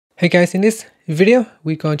Hey guys, in this video,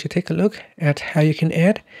 we're going to take a look at how you can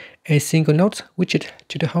add a single note widget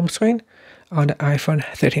to the home screen on the iPhone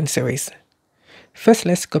 13 series. First,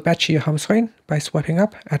 let's go back to your home screen by swiping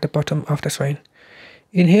up at the bottom of the screen.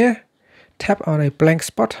 In here, tap on a blank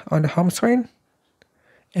spot on the home screen,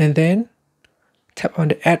 and then tap on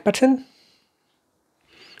the Add button.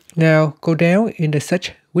 Now go down in the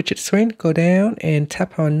Search widget screen, go down and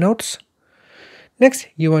tap on Notes. Next,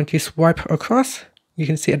 you want to swipe across. You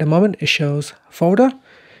can see at the moment it shows folder.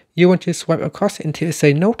 You want to swipe across until it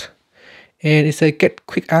says note, and it says get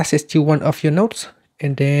quick access to one of your notes,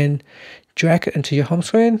 and then drag it into your home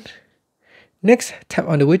screen. Next, tap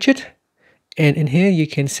on the widget, and in here you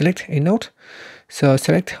can select a note. So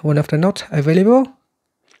select one of the notes available,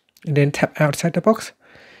 and then tap outside the box,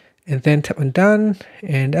 and then tap on done,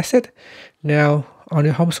 and that's it. Now on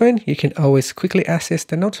your home screen, you can always quickly access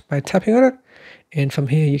the note by tapping on it, and from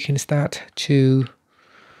here you can start to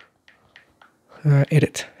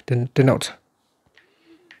edit the note.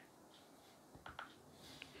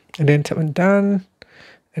 And then tap on done,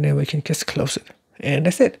 and then we can just close it. And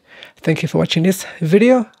that's it. Thank you for watching this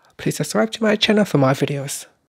video. Please subscribe to my channel for more videos.